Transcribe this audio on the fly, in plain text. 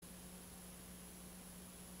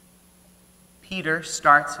Peter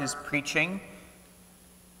starts his preaching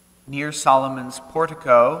near Solomon's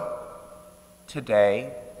portico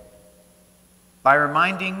today by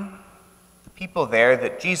reminding the people there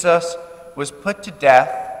that Jesus was put to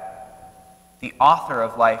death, the author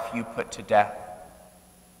of life you put to death,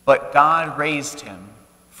 but God raised him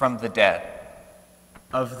from the dead.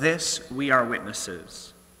 Of this we are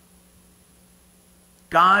witnesses.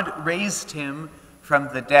 God raised him from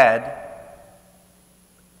the dead,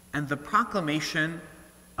 and the proclamation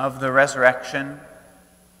of the resurrection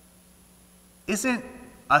isn't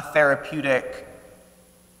a therapeutic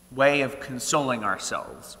way of consoling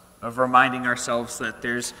ourselves, of reminding ourselves that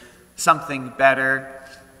there's something better.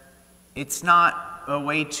 It's not a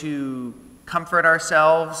way to comfort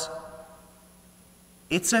ourselves.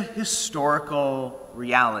 It's a historical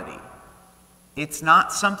reality. It's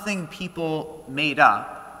not something people made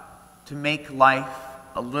up to make life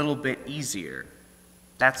a little bit easier.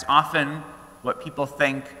 That's often what people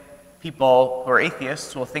think. People who are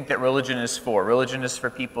atheists will think that religion is for. Religion is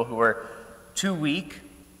for people who are too weak.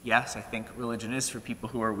 Yes, I think religion is for people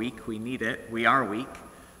who are weak. We need it. We are weak.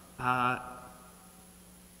 But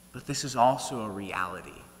this is also a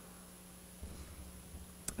reality.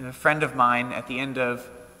 And a friend of mine, at the end of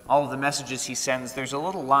all of the messages he sends, there's a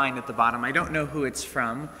little line at the bottom. I don't know who it's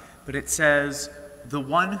from, but it says, "The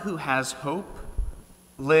one who has hope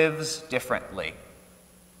lives differently."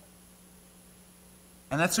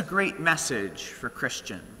 And that's a great message for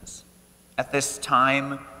Christians at this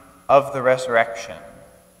time of the resurrection.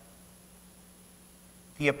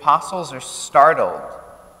 The apostles are startled,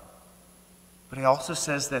 but it also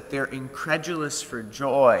says that they're incredulous for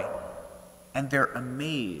joy and they're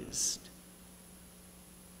amazed.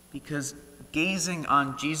 Because gazing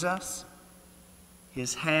on Jesus,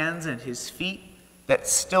 his hands and his feet that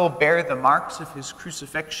still bear the marks of his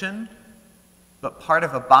crucifixion, but part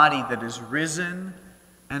of a body that is risen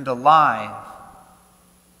and alive,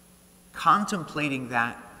 contemplating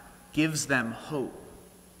that gives them hope.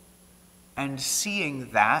 And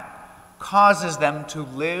seeing that causes them to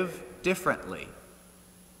live differently.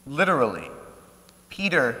 Literally,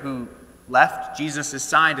 Peter, who left Jesus'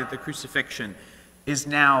 side at the crucifixion, is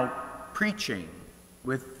now preaching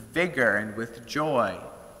with vigor and with joy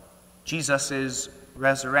Jesus'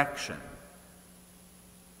 resurrection.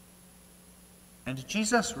 And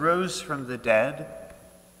Jesus rose from the dead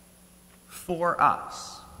for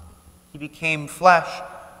us. He became flesh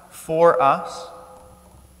for us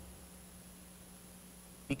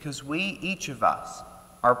because we, each of us,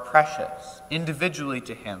 are precious individually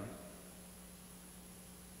to him.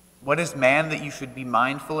 What is man that you should be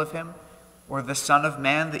mindful of him, or the Son of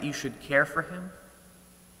Man that you should care for him?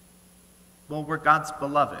 Well, we're God's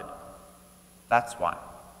beloved. That's why.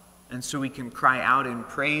 And so we can cry out in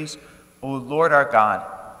praise, "O Lord our God,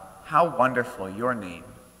 how wonderful your name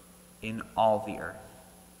in all the earth."